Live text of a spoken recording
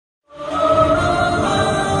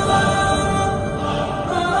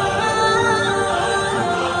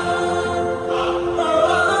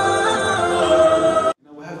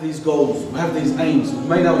have these aims, we've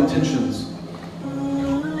made our intentions.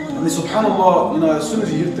 And then subhanAllah, as soon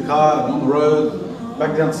as you hit the car and on the road,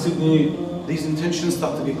 back down to Sydney, these intentions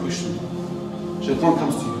start to get questioned. Shaitan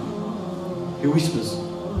comes to you. He whispers.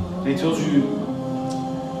 And he tells you,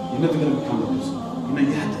 you're never going to become that person.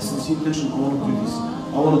 You had that sincere intention, I want to do this,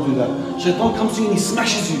 I want to do that. Shaitan comes to you and he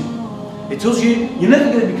smashes you. He tells you, you're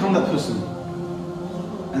never going to become that person.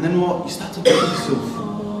 And then what? You start to doubt yourself.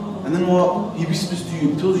 And then what? He whispers to you,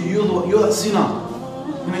 he tells you, you're that sinner.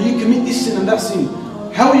 You commit this sin and that sin.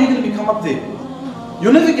 How are you going to become up there?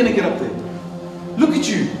 You're never going to get up there. Look at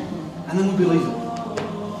you. And then we believe it.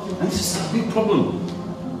 And this is a big problem.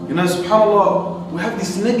 SubhanAllah, we have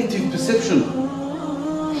this negative perception,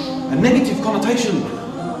 a negative connotation,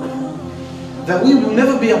 that we will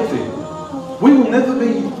never be up there. We will never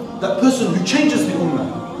be that person who changes the ummah.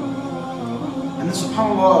 And then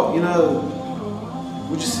subhanAllah,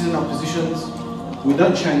 we just sit in our positions, we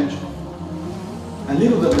don't change. And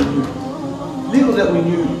little that we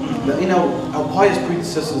knew that in our pious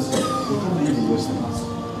predecessors were probably even worse than us.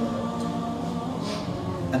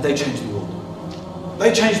 And they changed the world.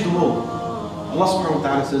 They changed the world. Allah subhanahu wa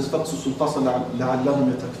ta'ala says, فَقْصُصُ الْقَصَ لَعَلَّهُمْ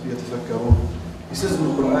يَتَفَكَّرُونَ. He says in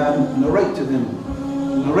the Quran, narrate to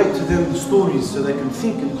them the stories so they can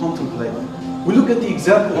think and contemplate. We look at the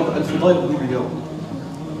example of Al-Fudayl ibn Iyad.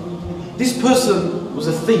 This person was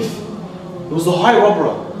a thief. He was a high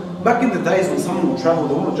robber. Back in the days when someone would travel,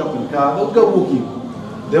 they want to jump in a car, they would go walking.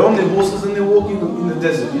 They're on their horses and they're walking in the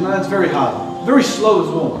desert. It's very hard. Very slow as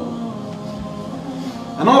well.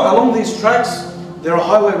 And along these tracks, there are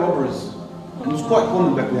highway robberies. And it was quite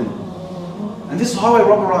common back then. And this highway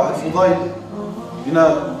robber, Al-Fudayl, he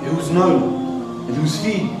was known and he was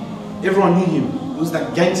feared. Everyone knew him. He was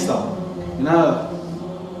that gangster.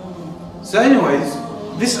 So anyways,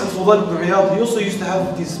 this Al-Fudayl ibn Iyad, he also used to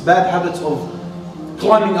have these bad habits of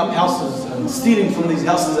climbing up houses and stealing from these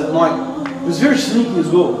houses at night. He was very sneaky as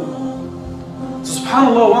well. So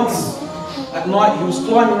subhanAllah, once at night he was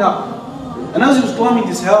climbing up. And as he was climbing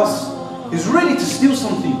this house, he's ready to steal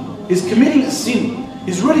something. He's committing a sin.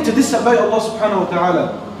 He's ready to disobey Allah subhanahu wa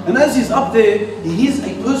ta'ala. And as he's up there, he hears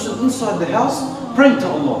a person inside the house praying to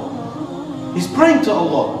Allah. He's praying to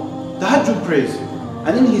Allah, the Tahajjud prayers.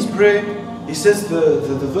 And in his prayer, he says the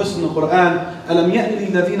verse in the Quran, أَلَمْ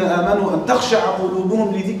يَأْنِ لِلَّذِينَ آمَنُوا أَن تَخْشَعَ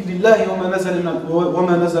قُلُوبُهُمْ لِذِكْرِ اللَّهِ وَمَا نَزَلَ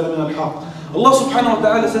مِنَ الْحَقِّ. Allah subhanahu wa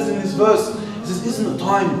ta'ala says in this verse, he says, isn't it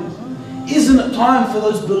time? Isn't it time for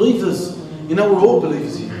those believers? We're all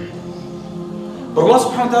believers here. But Allah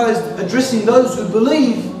subhanahu wa ta'ala is addressing those who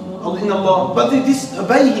believe in Allah, but they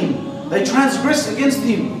disobey Him. They transgress against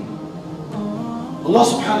Him. Allah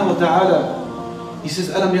subhanahu wa ta'ala, He says,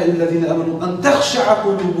 أَلَمْ يَأْنِ الَّذِينَ آمَنُوا أَن تَخْشَعَ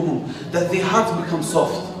قُلُوبُهُم. That their hearts become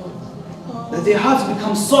soft. That their hearts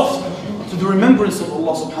become soft to the remembrance of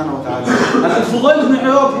Allah subhanahu wa ta'ala. And Al-Fudayl ibn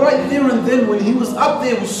Iyad, right there and then, when he was up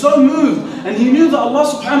there, was so moved. And he knew that Allah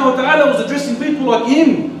subhanahu wa ta'ala was addressing people like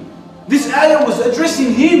him. This ayah was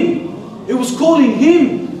addressing him. It was calling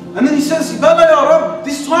him. And then he says, Bala ya Rabb.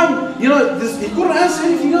 This time, he couldn't answer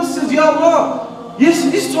anything else. He says, Ya Allah. Yes,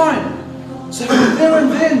 this time. So there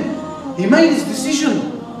and then, he made his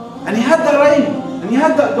decision. And he had that aim. And he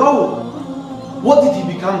had that goal. What did he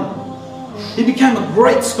become? He became a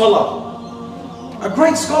great scholar. A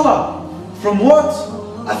great scholar. From what?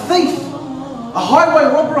 A thief. A highway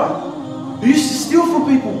robber. Who used to steal from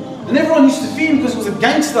people. And everyone used to fear him because he was a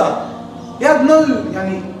gangster. He had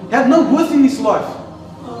no worth in this life.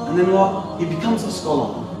 And then what? He becomes a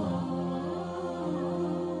scholar.